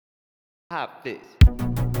Hot fix.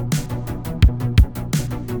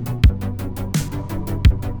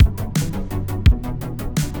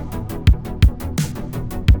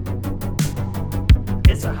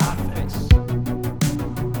 It's a hot fix.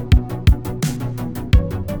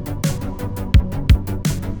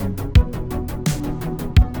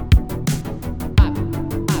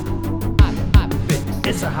 Hot fix.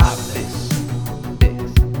 It's a hot fix. Fix.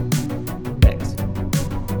 Fix.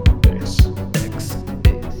 Fix. Fix.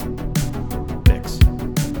 Fix.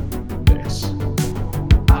 Fix.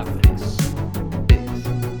 Hot fix. Fix.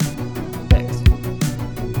 Fix. Fix.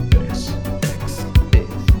 Fix. Fix.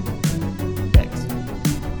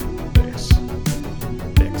 Fix.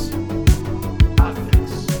 Fix. Hot fix.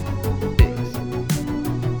 Fix.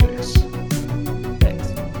 Fix. Fix. Fix.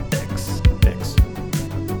 Fix.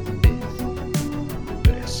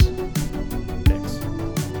 Fix. Fix.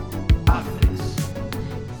 Hot fix.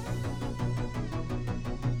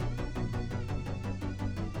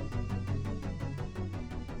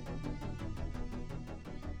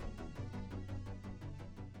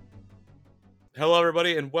 Hello,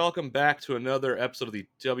 everybody, and welcome back to another episode of the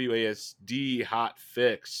WASD Hot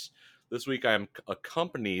Fix. This week, I am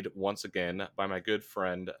accompanied once again by my good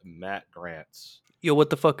friend Matt Grant. Yo, what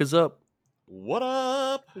the fuck is up? What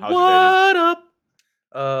up? How's your day, What up?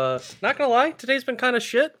 Not gonna lie, today's been kind of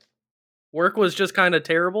shit. Work was just kind of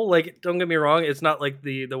terrible. Like, don't get me wrong, it's not like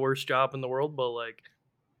the worst job in the world, but like,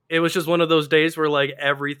 it was just one of those days where like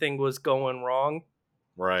everything was going wrong,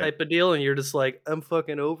 Right. type of deal, and you're just like, I'm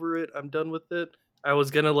fucking over it. I'm done with it. I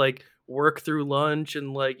was gonna like work through lunch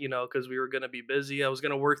and like because we were gonna be busy. I was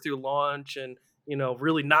gonna work through lunch and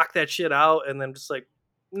really knock that shit out, and then just like,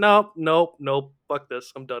 nope, fuck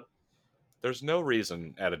this. I'm done. There's no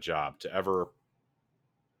reason at a job to ever,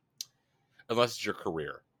 unless it's your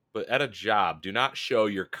career, but at a job, do not show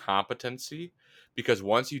your competency, because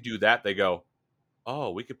once you do that, they go, oh,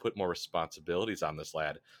 we could put more responsibilities on this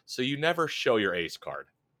lad. So you never show your ace card.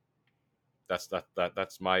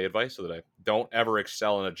 That's my advice for the day. Don't ever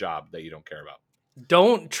excel in a job that you don't care about.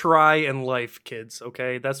 Don't try in life, kids,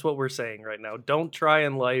 okay? That's what we're saying right now. Don't try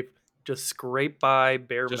in life. Just scrape by,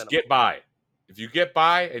 bare Just minimum. get by. If you get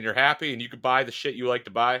by and you're happy and you can buy the shit you like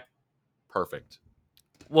to buy, perfect.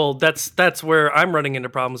 Well, that's where I'm running into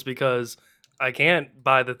problems because I can't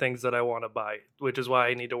buy the things that I want to buy, which is why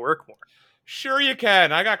I need to work more. Sure you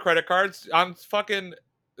can. I got credit cards.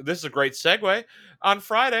 This is a great segue. On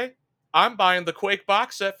Friday, I'm buying the Quake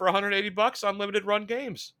box set for $180 on limited run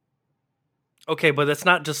games. Okay, but that's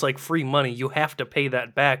not just like free money. You have to pay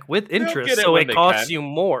that back with They'll interest, get it so when it they costs can. you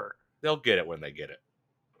more. They'll get it when they get it.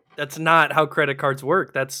 That's not how credit cards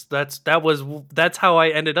work. That's how I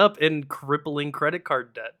ended up in crippling credit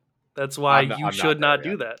card debt. That's why I'm should not not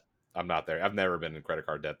there do yet. that. I'm not there. I've never been in credit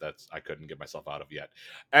card debt I couldn't get myself out of yet.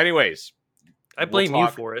 Anyways, I we'll blame you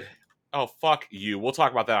talk- for it. Oh, fuck you. We'll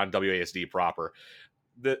talk about that on WASD proper.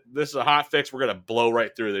 This is a hot fix. We're going to blow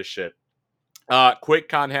right through this shit.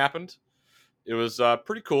 QuakeCon happened. It was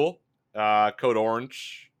pretty cool. Code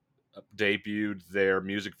Orange debuted their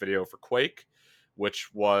music video for Quake,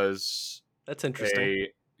 which was That's interesting.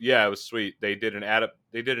 it was sweet. They did an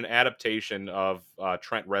adaptation of one of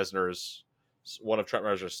Trent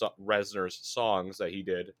Reznor's songs that he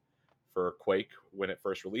did for Quake when it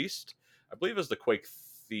first released. I believe it was the Quake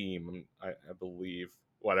theme. I believe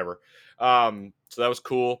whatever. So that was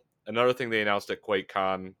cool. Another thing they announced at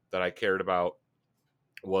QuakeCon that I cared about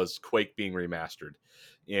was Quake being remastered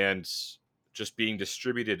and just being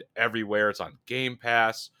distributed everywhere. It's on Game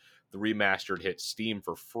Pass. The remastered hit Steam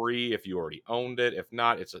for free if you already owned it. If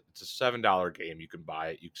not, it's a $7 game. You can buy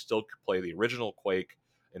it. You can still play the original Quake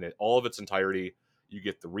in all of its entirety. You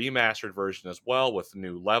get the remastered version as well with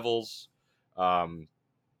new levels.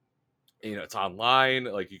 It's online.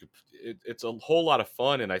 Like it's a whole lot of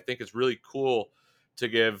fun, and I think it's really cool to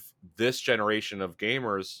give this generation of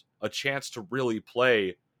gamers a chance to really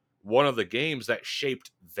play one of the games that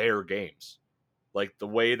shaped their games. Like the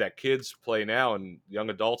way that kids play now and young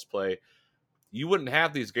adults play, you wouldn't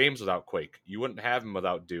have these games without Quake. You wouldn't have them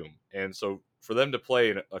without Doom. And so for them to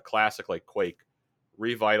play a classic like Quake,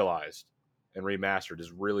 revitalized and remastered,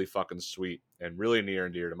 is really fucking sweet and really near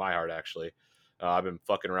and dear to my heart, actually. I've been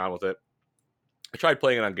fucking around with it. I tried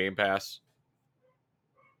playing it on Game Pass.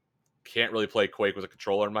 Can't really play Quake with a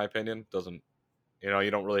controller, in my opinion. Doesn't,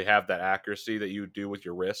 you don't really have that accuracy that you do with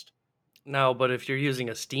your wrist. No, but if you're using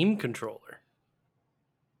a Steam controller,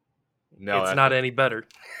 No, it's not any better.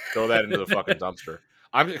 Throw that into the fucking dumpster.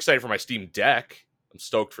 I'm excited for my Steam Deck. I'm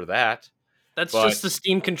stoked for that. That's But- just the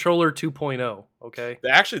Steam controller 2.0, okay?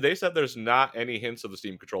 Actually, they said there's not any hints of the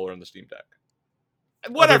Steam controller in the Steam Deck.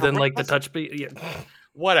 Whatever. Other than like the touch speed. Yeah.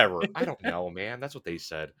 Whatever. I don't know, man. That's what they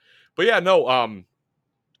said. But yeah, no.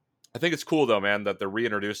 I think it's cool though, man, that they're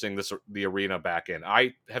reintroducing the arena back in.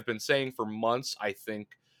 I have been saying for months, I think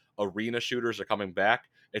arena shooters are coming back.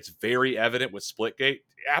 It's very evident with Splitgate.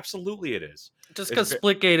 Absolutely, it is. Just It's because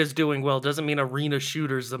Splitgate is doing well doesn't mean arena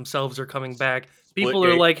shooters themselves are coming back. People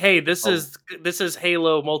are Splitgate- like, "Hey, this Oh. is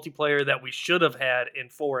Halo multiplayer that we should have had in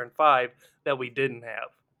 4 and 5 that we didn't have."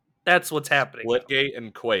 That's what's happening. now. Splitgate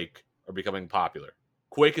and Quake are becoming popular.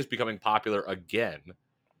 Quake is becoming popular again.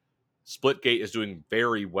 Splitgate is doing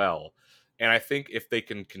very well. And I think if they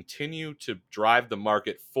can continue to drive the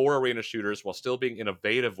market for arena shooters while still being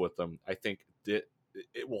innovative with them, I think it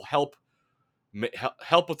will help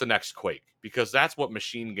with the next Quake, because that's what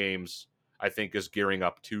Machine Games, I think, is gearing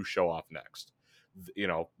up to show off next. You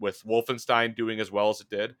know, with Wolfenstein doing as well as it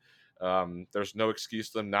did, there's no excuse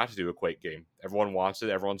for them not to do a Quake game. Everyone wants it.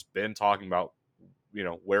 Everyone's been talking about, you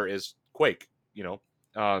know, where is Quake? You know,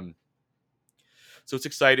 so it's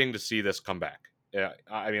exciting to see this come back. Yeah,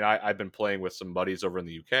 I mean, I've been playing with some buddies over in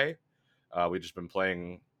the UK. We've just been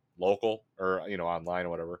playing local or, you know, online or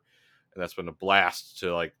whatever. And that's been a blast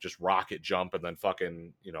to like just rocket jump and then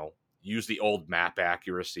fucking, you know, use the old map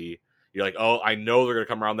accuracy. You're like, oh, I know they're going to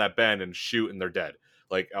come around that bend and shoot and they're dead.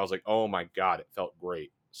 Like, I was like, oh my God, it felt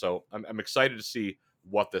great. So I'm excited to see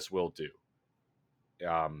what this will do.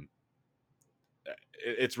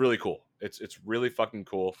 It's really cool. It's really fucking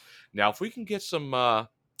cool. Now, if we can get some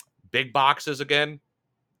big boxes again,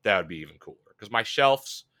 that would be even cooler. Because my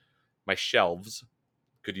shelves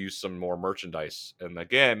could use some more merchandise. And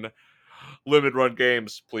again, Limited Run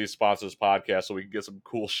Games, please sponsor this podcast so we can get some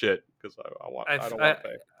cool shit. Because I don't want to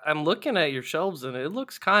pay. I'm looking at your shelves and it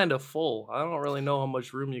looks kind of full. I don't really know how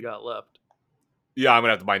much room you got left. Yeah, I'm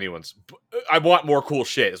gonna have to buy new ones. I want more cool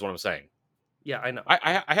shit, is what I'm saying. Yeah, I know.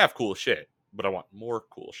 I have cool shit, but I want more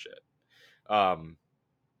cool shit.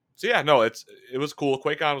 So yeah, no, it was cool.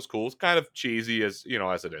 QuakeCon was cool. It's kind of cheesy as you know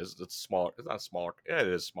as it is. It's smaller. It's not smaller. Yeah, it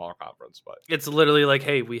is a smaller conference, but It's literally like,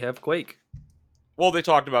 hey, we have Quake. well, they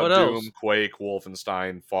talked about What Doom, else? Quake,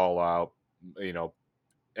 Wolfenstein, Fallout. You know,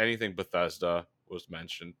 anything Bethesda was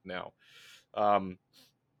mentioned now.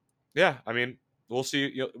 Yeah, I mean, we'll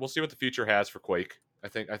see. We'll see what the future has for Quake. I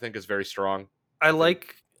think it's very strong. I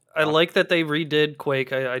like that they redid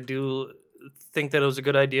Quake. I do think that it was a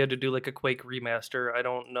good idea to do like a Quake remaster. I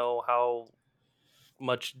don't know how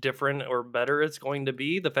much different or better it's going to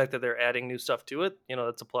be. The fact that they're adding new stuff to it, you know,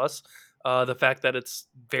 that's a plus. The fact that it's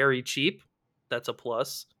very cheap, that's a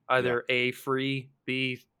plus. Either A, free,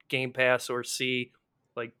 B, Game Pass, or C,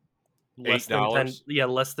 like less than $8.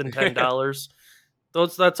 less than $10.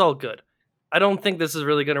 That's all good. I don't think this is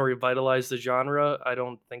really going to revitalize the genre. I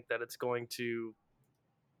don't think that it's going to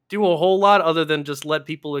do a whole lot other than just let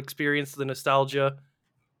people experience the nostalgia.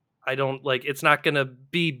 I don't like it's not going to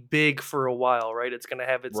be big for a while, right? It's going to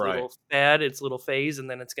have its Right. little fad, its little phase, and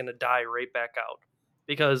then it's going to die right back out.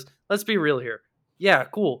 Because let's be real here. Yeah,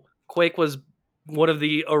 cool. Quake was one of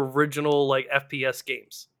the original like FPS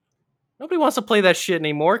games. Nobody wants to play that shit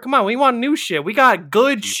anymore. Come on, we want new shit. We got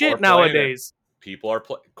good People are shit playing it. nowadays. People are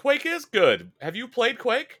playing. Quake is good. Have you played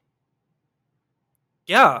Quake?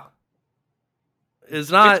 Yeah. It's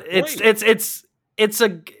not It's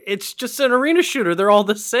it's just an arena shooter. They're all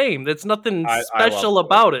the same. There's nothing I love special Quake.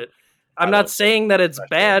 about it. I'm I not love saying that it's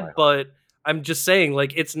Especially bad, my- but I'm just saying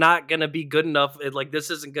like it's not gonna be good enough. Like this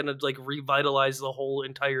isn't gonna like revitalize the whole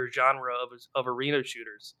entire genre of arena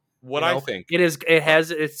shooters. What You I know, think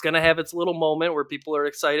it's gonna have its little moment where people are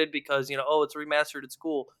excited because you know, oh, it's remastered, it's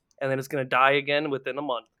cool, and then it's gonna die again within a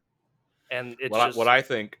month. And it's what I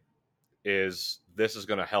think is this is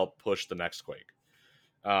going to help push the next Quake.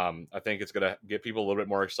 I think it's going to get people a little bit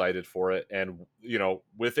more excited for it, and you know,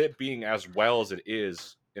 with it being as well as it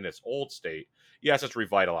is in its old state, yes, it's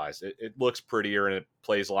revitalized. It looks prettier and it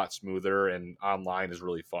plays a lot smoother, and online is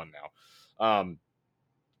really fun now.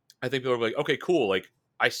 I think people are like, okay, cool. Like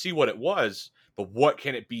I see what it was, but what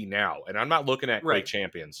can it be now? And I'm not looking at Quake Right.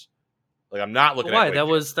 Champions. Like I'm not looking why at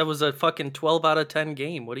Quake that was a fucking 12 out of 10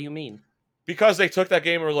 game. What do you mean? because they took that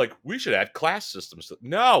game and were like, we should add class systems.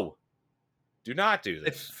 No, do not do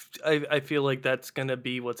this. I feel like that's gonna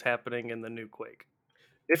be what's happening in the new Quake.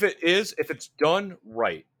 If it's done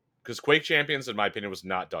right, because Quake Champions, in my opinion, was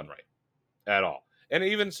not done right at all. And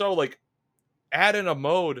even so, like, add in a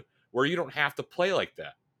mode where you don't have to play like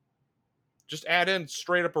that. Just add in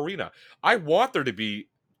straight up arena. I want there to be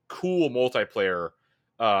cool multiplayer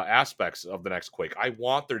aspects of the next Quake. I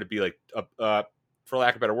want there to be like for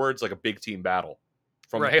lack of better words, like a big team battle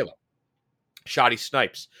from Right. Halo. Shoddy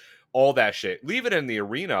snipes, all that shit. Leave it in the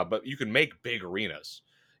arena, but you can make big arenas.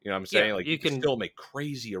 You know what I'm saying? Yeah, like you you can can- still make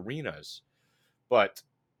crazy arenas. but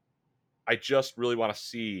I just really want to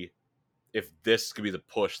see if this could be the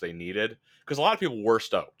push they needed, because a lot of people were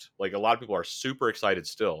stoked. Like a lot of people are super excited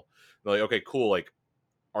still. They're like, okay, cool. Like,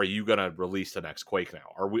 are you gonna release the next Quake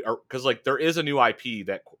now? Are we? Because like there is a new IP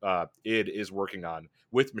that id is working on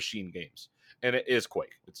with Machine Games, and it is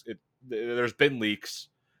Quake. There's been leaks,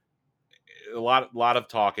 a lot of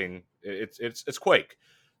talking. It's Quake.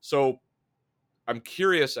 So I'm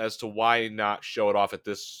curious as to why not show it off at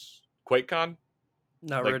this QuakeCon.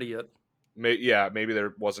 Not Like, ready yet. Maybe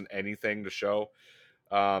there wasn't anything to show.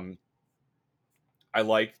 I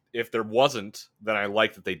like if there wasn't, then I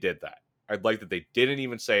like that they did that. I'd like that they didn't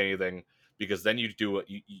even say anything, because then you do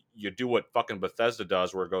what fucking Bethesda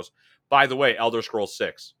does, where it goes, by the way, Elder Scrolls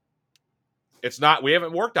 6. It's not, we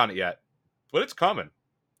haven't worked on it yet, but it's coming.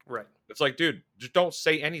 Right. It's like, dude, just don't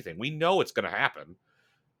say anything. We know it's going to happen.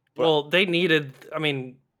 But, Well, they needed. I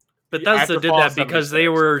mean, after Bethesda did Fallout that because they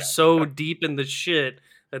 76, were yeah. so deep in the shit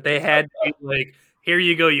that they had to be like, "Here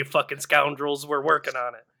you go, you fucking scoundrels. We're working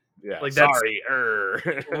on it." Yeah, Like, that's- sorry.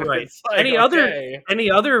 Right. It's like, Any okay.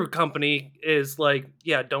 other company is like,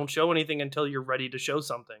 yeah, don't show anything until you're ready to show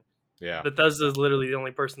something. Yeah. Bethesda is literally the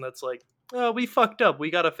only person that's like, "Oh, we fucked up.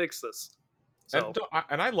 We got to fix this." So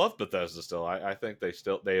And I love Bethesda still. I think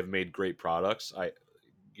they have made great products.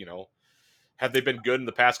 Have they been good in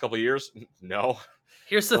the past couple of years? No.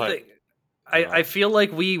 here's the But- thing. I feel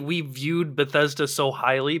like we viewed Bethesda so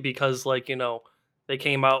highly because, like, they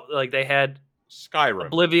came out, like, they had Skyrim.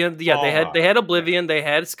 Oblivion. Yeah, they had Fallout. Oblivion, they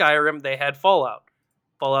had Skyrim, they had Fallout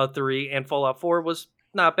 3, and Fallout 4 was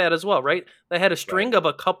not bad as well, right? They had a string of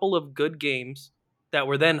a couple of good games that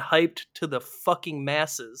were then hyped to the fucking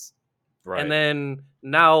masses. Right. And then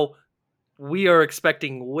now we are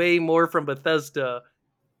expecting way more from Bethesda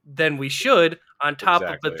than we should, on top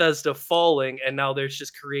Exactly. of Bethesda falling, and now there's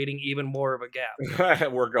just creating even more of a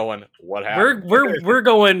gap. We're going, what happened? We're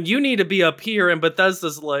going, you need to be up here, and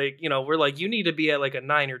Bethesda's like, we're like, you need to be at like a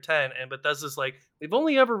 9 or 10, and Bethesda's like, we've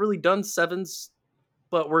only ever really done 7s,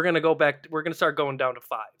 but we're gonna start going down to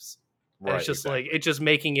 5s. And Right, it's just exactly. like, it's just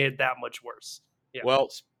making it that much worse. Yeah. Well,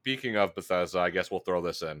 speaking of Bethesda, I guess we'll throw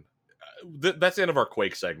this in. That's the end of our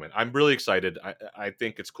Quake segment. I'm really excited. I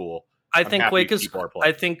think it's cool. I I'm think happy Quake is. people are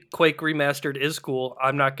playing. I think Quake Remastered is cool.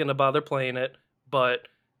 I'm not gonna bother playing it, but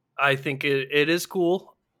I think it is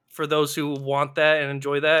cool for those who want that and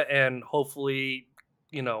enjoy that, and hopefully,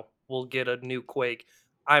 we'll get a new Quake.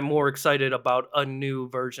 I'm more excited about a new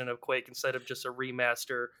version of Quake instead of just a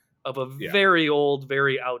remaster of a very old,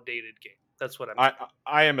 very outdated game. That's what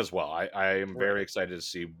I am as well. I am very Right. excited to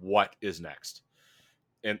see what is next,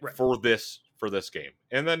 and Right. for this game,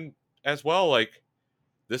 and then as well, like,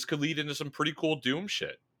 this could lead into some pretty cool Doom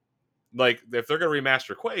shit. Like, if they're gonna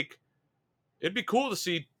remaster Quake, it'd be cool to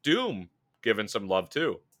see Doom given some love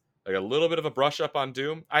too. Like a little bit of a brush up on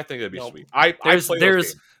Doom. I think that'd be Nope. sweet. I play those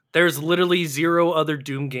games. There's literally 0 other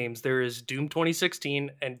Doom games. There is Doom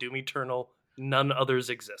 2016 and Doom Eternal. None others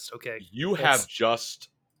exist. Okay. You That's- have just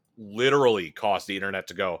literally caused the internet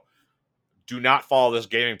to go, do not follow this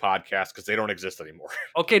gaming podcast because they don't exist anymore.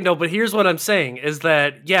 Okay, no, but here's what I'm saying is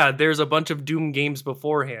that, yeah, there's a bunch of Doom games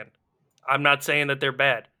beforehand. I'm not saying that they're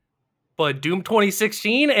bad. But Doom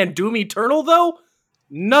 2016 and Doom Eternal, though,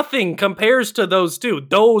 nothing compares to those two.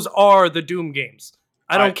 Those are the Doom games.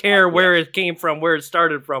 I don't care where it came from, where it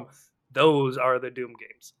started from. Those are the Doom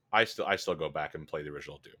games. I still go back and play the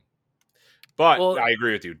original Doom. But Well, I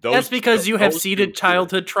agree with you. That's because you have those seeded two-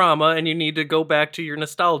 childhood trauma and you need to go back to your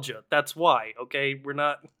nostalgia. That's why, okay? We're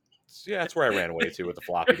not... Yeah, that's where I ran away to with the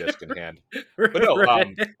floppy disk in hand. But no,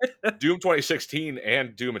 Right. Doom 2016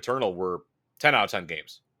 and Doom Eternal were 10 out of 10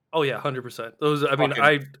 games. Oh yeah, 100%. Those, I mean, Fucking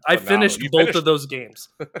I phenomenal. finished You both finished- of those games.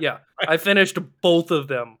 Yeah, I finished both of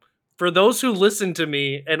them. For those who listen to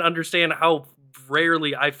me and understand how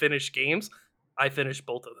rarely I finish games, I finished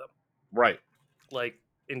both of them. Right. Like,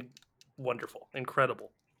 wonderful,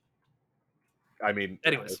 incredible. I mean,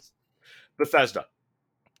 Anyways. it's Bethesda.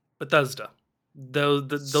 Those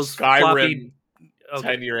Skyrim floppy. Okay.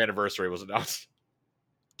 10-year anniversary was announced.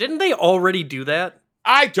 Didn't they already do that?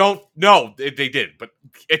 I don't know. They did, but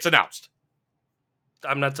it's announced.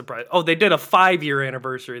 I'm not surprised. Oh, they did a 5-year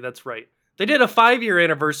anniversary. That's right. They did a 5-year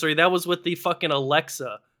anniversary. That was with the fucking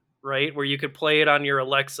Alexa, right? Where you could play it on your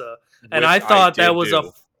Alexa. And which I thought that did was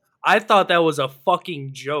do. I thought that was a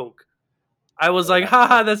fucking joke. I was like,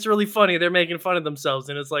 haha, that's really funny. They're making fun of themselves.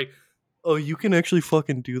 And it's like, oh, you can actually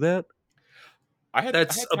fucking do that? That's I had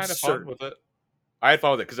kind of absurd. fun with it. I had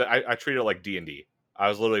fun with it because I treated it like D&D. I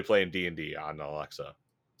was literally playing D&D on Alexa,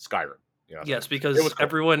 Skyrim. You know, Yes, it because was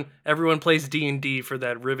cool. everyone plays D&D for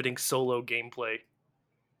that riveting solo gameplay.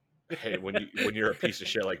 Hey, when you're a piece of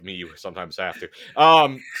shit like me, you sometimes have to.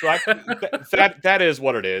 So that is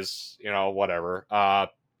what it is. Whatever.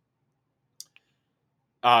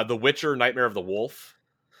 The Witcher: Nightmare of the Wolf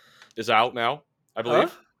is out now, I believe.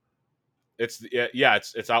 Huh?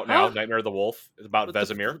 It's out now. Huh? Nightmare of the Wolf is about What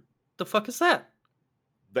Vesemir, the fuck is that?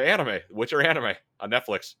 the anime, Witcher anime on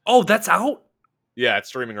Netflix. Oh, that's out? Yeah, it's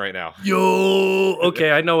streaming right now. Yo,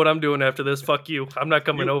 okay, I know what I'm doing after this. Fuck you. I'm not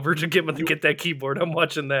coming You- over to get that keyboard. I'm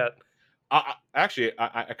watching that. Actually,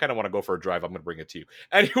 I kind of want to go for a drive. I'm going to bring it to you.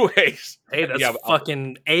 Anyways, Hey, that's yeah,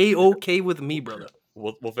 fucking A-okay with me, brother.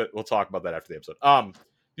 we'll talk about that after the episode.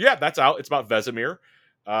 Yeah, that's out. It's about Vesemir.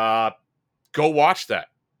 Go watch that.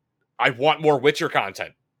 I want more Witcher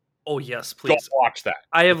content. Oh yes, Go please. watch that.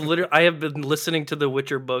 I have been listening to the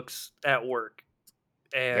Witcher books at work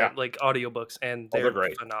and Yeah. like audiobooks, and Oh, they're they're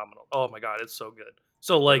great. phenomenal. Oh my god, it's so good.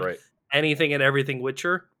 So like Right. anything and everything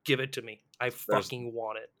Witcher, give it to me. I There's- fucking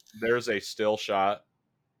want it. There's a still shot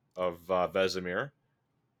of Vesemir.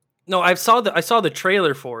 No, I saw the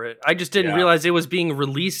trailer for it. I just didn't Yeah. realize it was being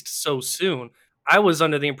released so soon. I was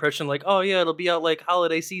under the impression like, oh yeah, it'll be out like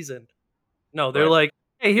holiday season. No, they're Right. like,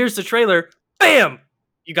 hey, here's the trailer. Bam!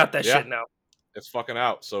 You got that Yeah. shit now. It's fucking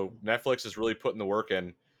out. So Netflix is really putting the work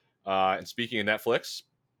in. And speaking of Netflix,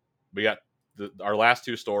 we got our last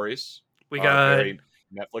two stories. We are got very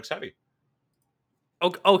Netflix heavy.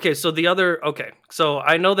 okay. So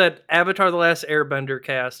I know that Avatar: The Last Airbender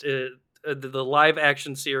cast, the live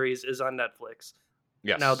action series, is on Netflix.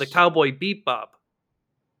 Yes. Now the Cowboy Bebop,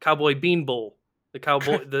 Cowboy Bean Bowl, the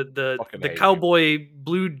cowboy the Fucking the hate you. Cowboy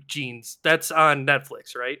Blue Jeans, that's on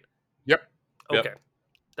Netflix, right? Yep. Yep. Okay.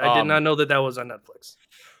 I did Um, not know that was on Netflix.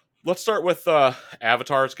 Let's start with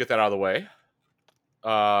Avatar. Let's get that out of the way.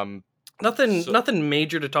 So- Nothing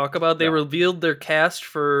major to talk about. They No. revealed their cast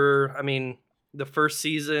for, the first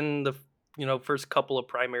season, first couple of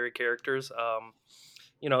primary characters.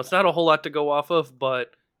 It's not a whole lot to go off of,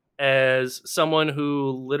 but as someone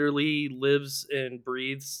who literally lives and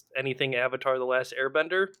breathes anything Avatar: The Last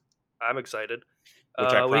Airbender, I'm excited. which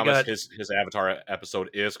I we promise got his Avatar episode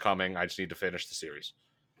is coming. I just need to finish the series.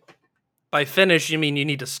 by finish, you mean you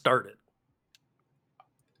need to start it.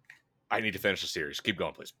 I need to finish the series. Keep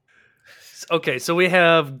going, please. Okay, so we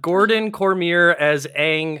have Gordon Cormier as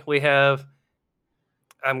Aang. We have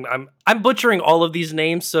I'm butchering all of these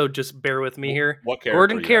names, so just bear with me here. What character?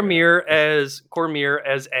 Gordon you got right Cormier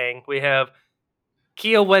as Aang. We have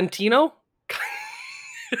Kia Wentino,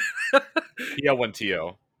 now? Kia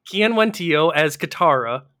Wentio. Kian Wentio as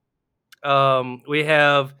Katara. We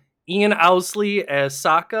have Ian Owsley as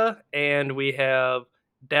Sokka, and we have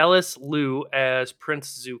Dallas Liu as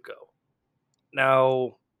Prince Zuko.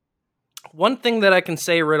 Now, one thing that I can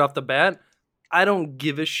say right off the bat, I don't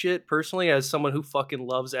give a shit personally as someone who fucking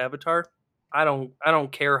loves Avatar. I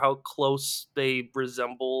don't care how close they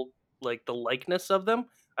resemble like the likeness of them.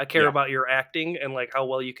 I care Yeah. about your acting and like how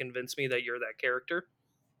well you convince me that you're that character.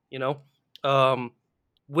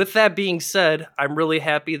 With that being said, I'm really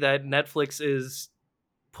happy that Netflix is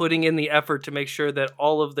putting in the effort to make sure that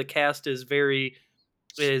all of the cast is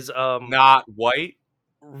Not white.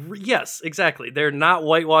 yes, exactly. They're not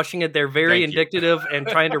whitewashing it. They're very Thank you. indicative and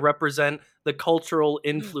trying to represent the cultural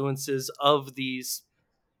influences of these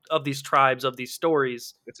tribes, of these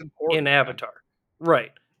stories It's important. in man. Avatar.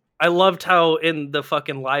 Right. I loved how in the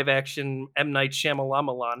fucking live action M. Night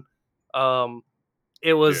Shyamalan,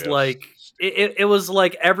 it was Yes. like it was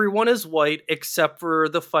like everyone is white except for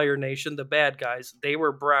the Fire Nation, the bad guys. They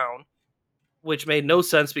were brown, which made no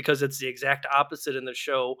sense because it's the exact opposite in the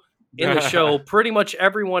show. In the show, pretty much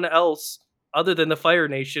everyone else other than the Fire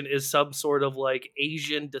Nation is some sort of like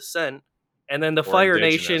Asian descent, and then the Or Fire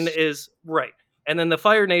Nation indigenous. is right. And then the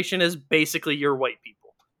Fire Nation is basically your white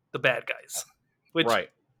people, the bad guys. Which right.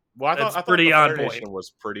 Well, that's I thought pretty the on Fire point. Nation was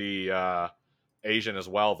pretty Asian as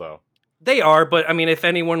well, though. they are, but I mean, if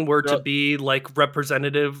anyone were to Yeah. be like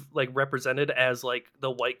represented as like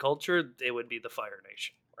the white culture, it would be the Fire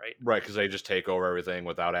Nation, right? Right, because they just take over everything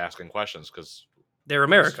without asking questions. Because They're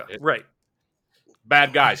America, It- right?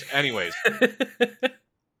 bad guys. Anyways,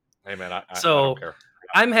 hey man, I So- don't care.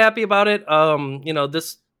 I'm happy about it.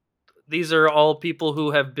 These are all people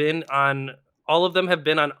who have been on. All of them have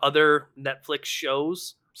been on other Netflix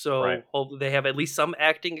shows, so Right. hopefully they have at least some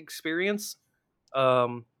acting experience.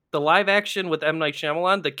 The live action with M. Night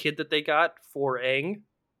Shyamalan, the kid that they got for Ung,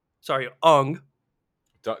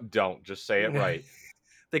 Don't just say it right.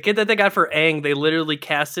 the kid that they got for Aang, they literally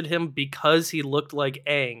casted him because he looked like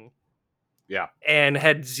Aang. Yeah. And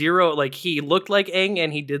had zero, like he looked like Aang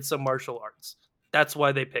and he did some martial arts. That's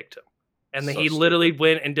why they picked him. And then So he literally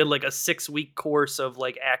went and did like a 6-week course of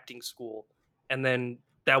like acting school and then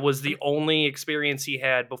that was the only experience he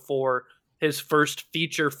had before his first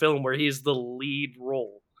feature film where he's the lead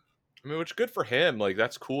role. I mean, which good for him. Like,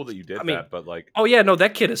 that's cool that you did I mean, that, but like, oh yeah, no,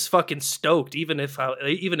 that kid is fucking stoked. Even if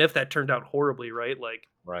that turned out horribly, right? Like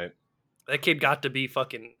right? that kid got to be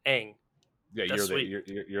fucking Aang. Yeah, That's sweet.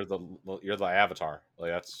 you're the Avatar.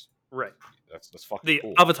 Like Right. that's fucking The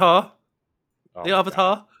cool. Avatar. Oh The my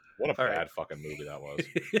Avatar. God. What a All bad right. fucking movie that was.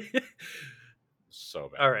 So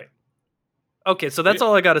bad. All right. Okay, so that's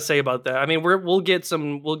all I got to say about that. I mean, we'll get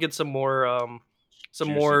some more Juicy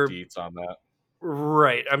more deets on that.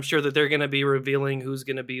 right. I'm sure that they're going to be revealing who's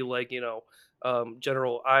going to be like,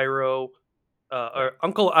 General Iroh, or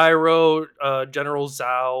Uncle Iroh, General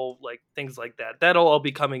Zhao, like things like that. That'll all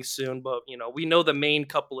be coming soon, but we know the main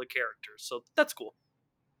couple of characters, so that's cool.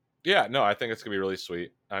 Yeah, no, I think it's gonna be really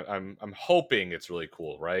sweet. I'm hoping it's really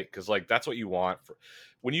cool, right? Because like that's what you want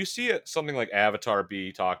when you see something like Avatar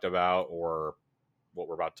be talked about, or what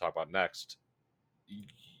we're about to talk about next.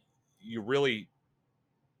 You really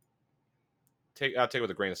take it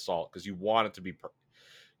with a grain of salt, because you want it to be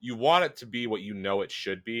you want it to be what you know it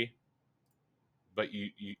should be, but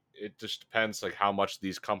you it just depends like how much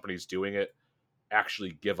these companies doing it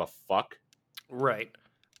actually give a fuck. Right.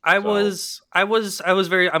 I was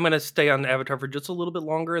very. I'm gonna stay on Avatar for just a little bit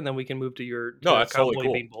longer, and then we can move to your No, that's Cowboy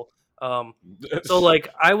totally Beanbowl. So like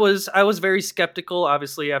I was very skeptical,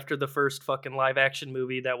 obviously, after the first fucking live action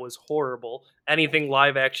movie that was horrible. Anything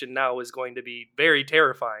live action now is going to be very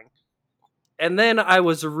terrifying. And then I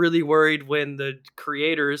was really worried when the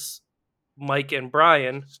creators, Mike and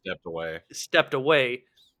Brian, stepped away,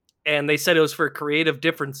 and they said it was for creative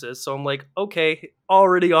differences. So I'm like, okay,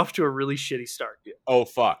 already off to a really shitty start. Oh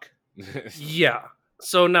fuck. Yeah.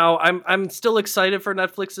 So now I'm still excited for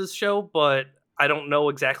Netflix's show, but I don't know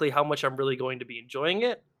exactly how much I'm really going to be enjoying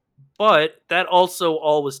it. But that also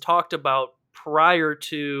all was talked about prior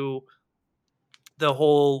to the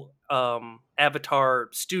whole Avatar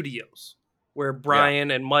Studios, where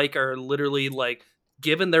Brian and Mike are literally like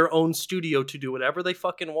given their own studio to do whatever they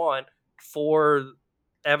fucking want for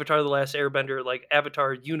Avatar: The Last Airbender, like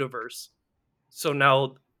Avatar universe. So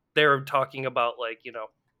now they're talking about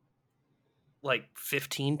like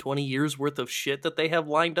 15, 20 years worth of shit that they have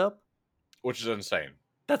lined up, which is insane.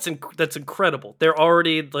 That's incredible. They're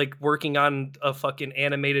already like working on a fucking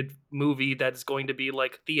animated movie that's going to be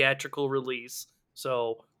like theatrical release.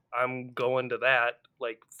 So I'm going to that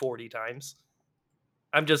like 40 times.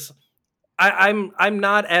 I'm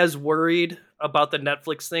not as worried about the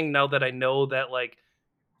Netflix thing now that I know that like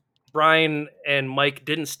Brian and Mike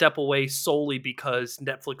didn't step away solely because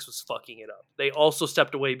Netflix was fucking it up. They also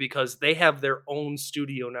stepped away because they have their own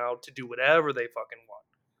studio now to do whatever they fucking want.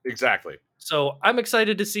 Exactly. So I'm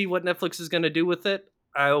excited to see what Netflix is going to do with it.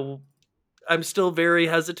 I'm still very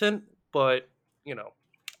hesitant, but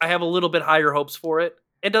I have a little bit higher hopes for it.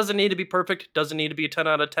 It doesn't need to be perfect. Doesn't need to be a 10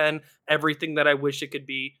 out of 10. Everything that I wish it could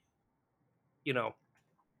be.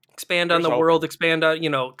 Expand on the world. Expand on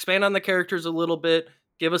the characters a little bit.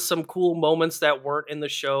 Give us some cool moments that weren't in the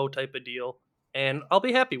show, type of deal, and I'll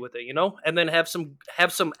be happy with it. And then have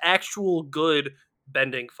some actual good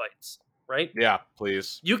bending fights. Right? Yeah,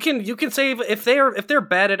 please. You can say if they're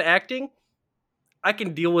bad at acting, I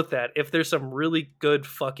can deal with that if there's some really good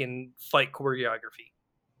fucking fight choreography.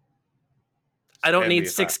 I don't need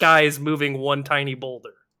 6 guys moving one tiny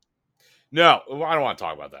boulder. No, I don't want to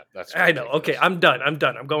talk about that. That's I know. Okay, I'm done.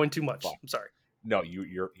 I'm going too much. I'm sorry. No,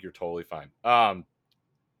 you're totally fine. All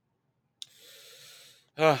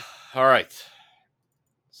right.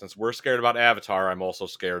 Since we're scared about Avatar, I'm also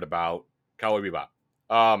scared about Cowboy Bebop.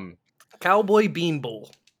 Cowboy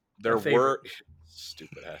Beanbowl. There were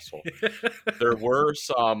stupid asshole. There were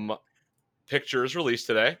some pictures released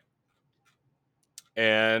today,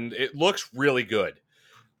 and it looks really good.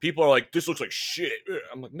 People are like, "This looks like shit."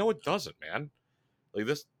 I'm like, "No, it doesn't, man. Like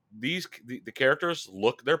the characters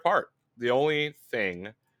look their part." The only thing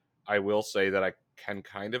I will say that I can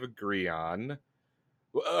kind of agree on.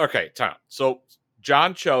 Okay, time. So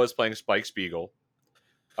John Cho is playing Spike Spiegel.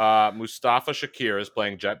 Mustafa Shakir is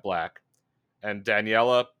playing Jet Black, and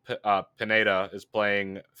Daniela Pineda is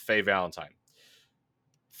playing Faye Valentine.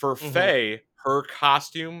 For Faye, her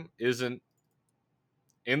costume isn't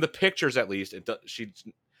in the pictures, at least.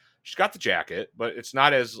 She's got the jacket, but it's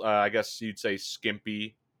not as I guess you'd say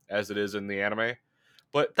skimpy as it is in the anime.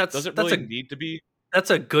 But does it really need to be? That's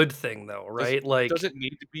a good thing, though, right? Does it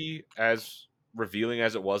need to be as revealing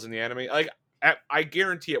as it was in the anime? Like, I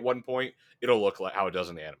guarantee at one point it'll look like how it does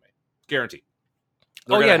in the anime. Guaranteed.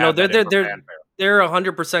 They're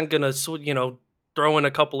 100% gonna throw in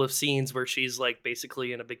a couple of scenes where she's like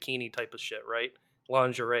basically in a bikini type of shit, right?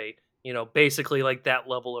 Lingerie, basically like that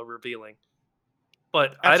level of revealing.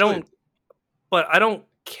 But Absolutely. I don't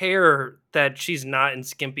care that she's not in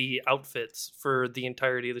skimpy outfits for the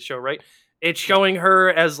entirety of the show, right? It's showing her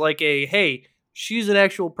as like hey, she's an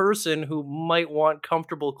actual person who might want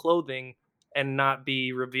comfortable clothing and not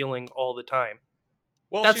be revealing all the time.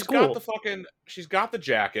 Well, That's cool. she's got the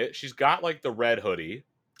jacket, she's got like the red hoodie.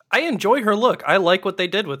 I enjoy her look. I like what they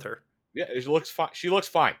did with her. Yeah, she looks fine. She looks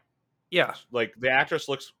fine. Yeah. Like the actress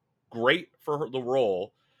looks great for the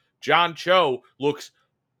role. John Cho looks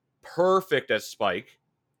perfect as Spike.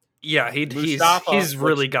 Yeah, Mustafa he's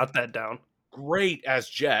really looks got that down. great as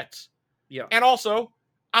Jet. Yeah. And also,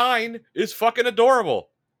 Ein is fucking adorable.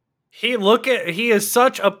 He is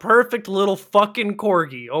such a perfect little fucking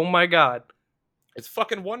corgi. Oh my god. It's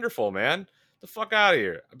fucking wonderful, man. The fuck out of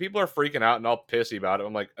here. People are freaking out and all pissy about it.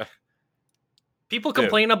 I'm like, People Dude.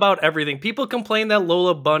 complain about everything. People complain that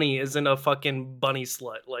Lola Bunny isn't a fucking bunny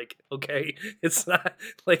slut. Like, okay, it's not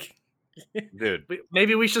like dude.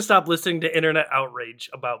 maybe we should stop listening to internet outrage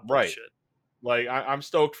about Right. bullshit. Like, I'm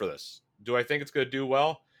stoked for this. Do I think it's going to do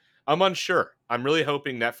well? I'm unsure. I'm really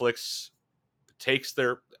hoping Netflix takes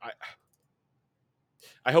their...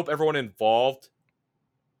 I hope everyone involved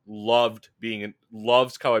loves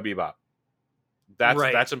Cowboy Bebop.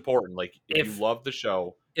 That's important. Like, if you love the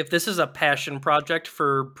show... If this is a passion project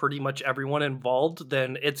for pretty much everyone involved,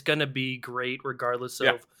 then it's going to be great regardless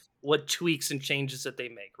of what tweaks and changes that they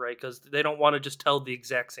make, right? Because they don't want to just tell the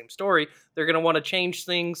exact same story. They're going to want to change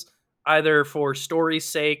things either for story's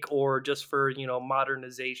sake or just for,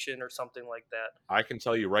 modernization or something like that. I can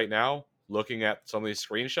tell you right now, looking at some of these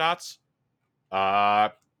screenshots,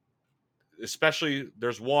 especially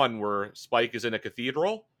there's one where Spike is in a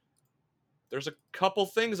cathedral. There's a couple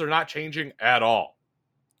things they're not changing at all.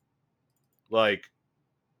 Like,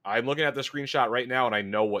 I'm looking at the screenshot right now and I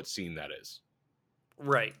know what scene that is.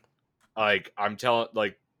 Right. Like, I'm telling,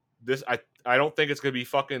 like, this, I don't think it's going to be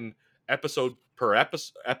fucking episode by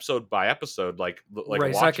episode, like right,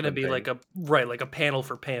 it's not going to be like a panel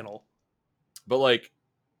for panel. But, like,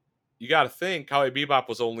 you got to think, Cowboy Bebop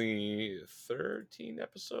was only 13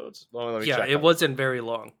 episodes? Well, let me check it wasn't very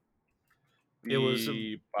long. It was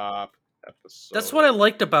Bebop episode. That's what I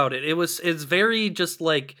liked about it. It's very just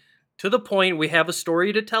like to the point. We have a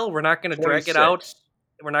story to tell. We're not going to drag it out.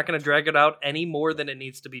 We're not going to drag it out any more than it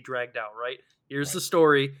needs to be dragged out, right? Here's the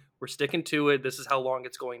story. We're sticking to it. This is how long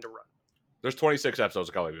it's going to run. There's 26 episodes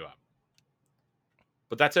of Cowboy Bebop.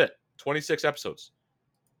 But that's it. 26 episodes.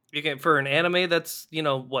 You can, for an anime that's,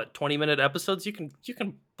 20-minute episodes, you can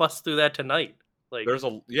bust through that tonight. Like there's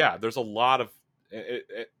a lot of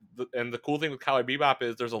and the cool thing with Cowboy Bebop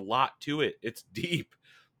is there's a lot to it. It's deep.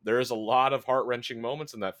 There's a lot of heart-wrenching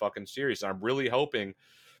moments in that fucking series. And I'm really hoping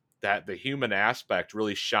that the human aspect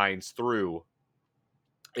really shines through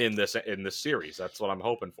in this series. That's what I'm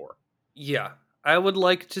hoping for. Yeah. I would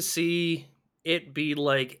like to see it be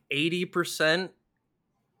like 80%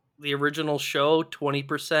 the original show,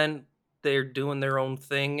 20% they're doing their own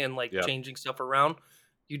thing and like changing stuff around.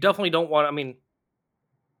 You definitely don't want,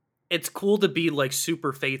 it's cool to be like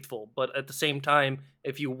super faithful, but at the same time,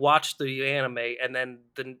 if you watch the anime and then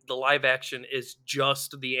the live action is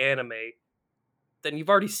just the anime, then you've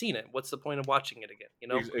already seen it. What's the point of watching it again?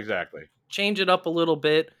 Exactly. Change it up a little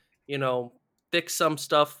bit, fix some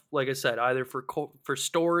stuff, like I said, either for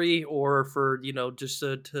story or for, just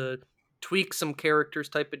to tweak some characters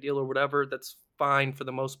type of deal or whatever. That's fine for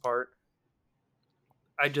the most part.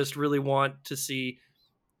 I just really want to see...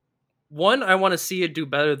 One, I want to see it do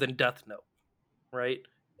better than Death Note, right?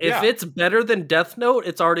 If it's better than Death Note,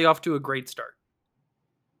 it's already off to a great start.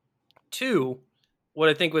 Two, what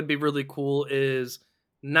I think would be really cool is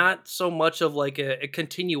not so much of like a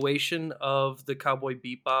continuation of the Cowboy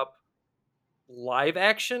Bebop live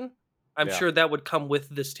action. I'm sure that would come with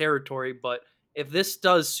this territory, but if this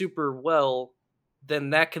does super well, then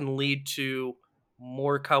that can lead to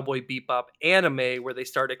more Cowboy Bebop anime where they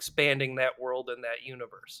start expanding that world and that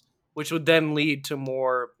universe, which would then lead to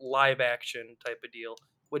more live action type of deal,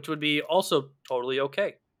 which would be also totally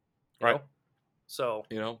okay. Right. Know? So,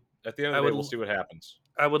 at the end of the day, we'll see what happens.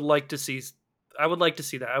 I would like to see that. I would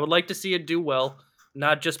like to see it do well,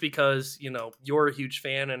 not just because, you're a huge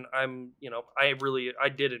fan and I'm, I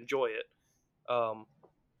did enjoy it.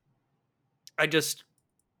 I just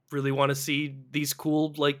really want to see these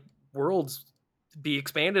cool, like, worlds be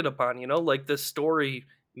expanded upon, like the story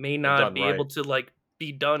may not be able to like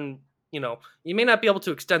be done, you may not be able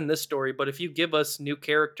to extend this story, but if you give us new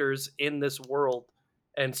characters in this world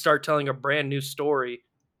and start telling a brand new story,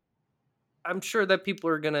 I'm sure that people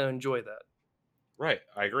are going to enjoy that. Right.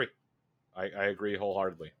 I agree. I agree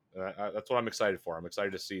wholeheartedly. That's what I'm excited for. I'm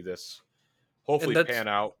excited to see this hopefully that's- pan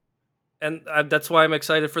out. And that's why I'm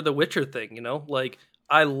excited for the Witcher thing, you know? Like,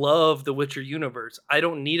 I love the Witcher universe. I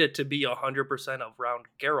don't need it to be 100% around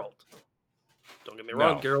Geralt. Don't get me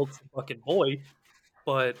wrong, No. Geralt's a fucking boy,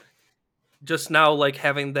 but just now, like,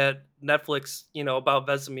 having that Netflix, you know, about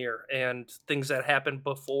Vesemir and things that happened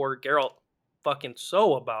before Geralt, fucking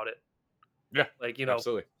so about it. Yeah, Like, you know,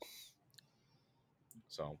 absolutely.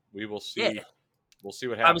 So we will see. Yeah. We'll see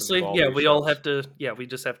what happens. obviously, with all yeah, these we all shows. have to, yeah, we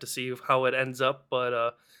just have to see how it ends up.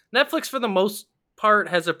 But Netflix, for the most part,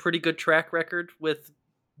 has a pretty good track record with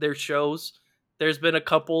their shows. There's been a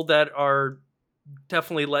couple that are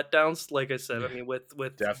definitely letdowns. Like I said, I mean,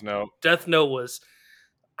 with Death Note. Death Note was,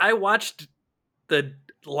 I watched the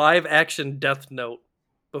live action Death Note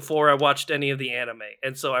before I watched any of the anime,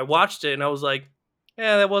 and so I watched it and I was like,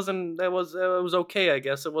 yeah, it was okay, I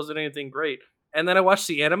guess. It wasn't anything great. And then I watched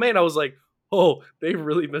the anime and I was like, oh, they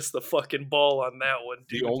really missed the fucking ball on that one,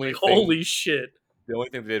 dude. The only Like, thing- holy shit. The only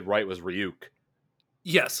thing they did right was Ryuk.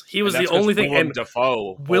 Yes, he was And the that's 'cause only thing, Willem and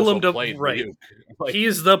Dafoe Willem also played right. Ryuk. Like,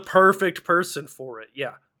 he's the perfect person for it.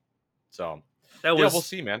 Yeah, so that yeah, was. we'll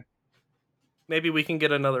see, man. Maybe we can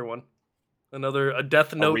get another one, a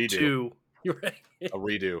Death Note redo. 2. You're right. A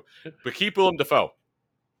redo, but keep Willem Dafoe.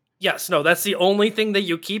 Yes, no, that's the only thing that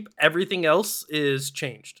you keep. Everything else is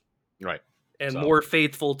changed Right. and So- more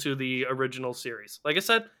faithful to the original series. Like I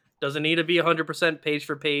said, doesn't need to be 100% page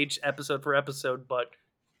for page, episode for episode, but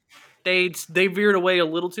they veered away a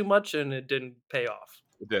little too much and it didn't pay off.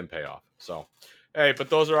 It didn't pay off. So, hey,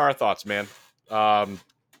 but those are our thoughts, man.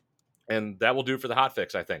 And that will do it for the hot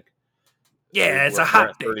fix, I think. Yeah, it's a We're hot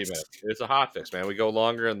at 30 fix. minutes. It's a hot fix, man. We go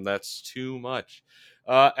longer, and that's too much.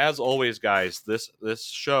 As always, guys, this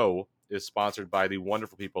show is sponsored by the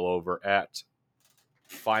wonderful people over at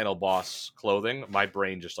Final Boss Clothing. My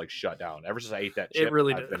brain just like shut down ever since I ate that It chip.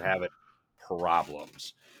 really I've did. been having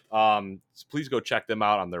problems. So please go check them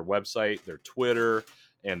out on their website, their Twitter,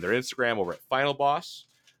 and their Instagram over at Final Boss.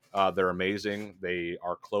 They're amazing. They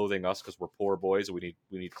are clothing us because we're poor boys and we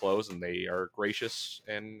need clothes, and they are gracious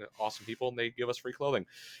and awesome people, and they give us free clothing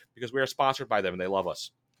because we are sponsored by them and they love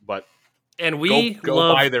us. But And we Go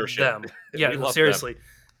love buy their shit. them. We Yeah, love seriously.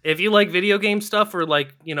 If you like video game stuff or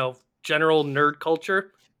like, you know, general nerd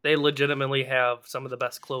culture, they legitimately have some of the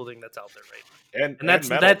best clothing that's out there right now. and And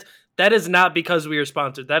metal. that is not because we are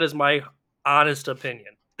sponsored. That is my honest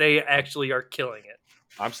opinion. They actually are killing it.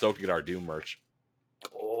 I'm stoked to get our Doom merch.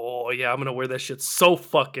 Oh yeah, I'm gonna wear that shit so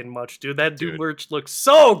fucking much, dude. That Doom Dude. merch looks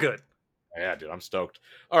so good. Yeah, dude, I'm stoked.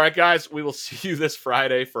 All right, guys, we will see you this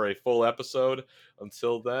Friday for a full episode.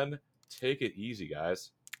 Until then, take it easy, guys.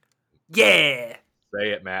 Yeah.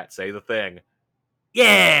 Say it, Matt. Say the thing.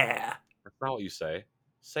 Yeah. That's not what you say.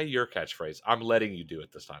 Say your catchphrase. I'm letting you do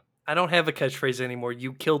it this time. I don't have a catchphrase anymore.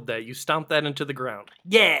 You killed that. You stomped that into the ground.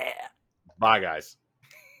 Yeah. Bye, guys.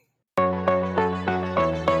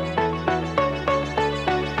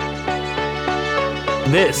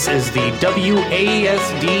 This is the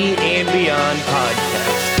WASD and Beyond podcast.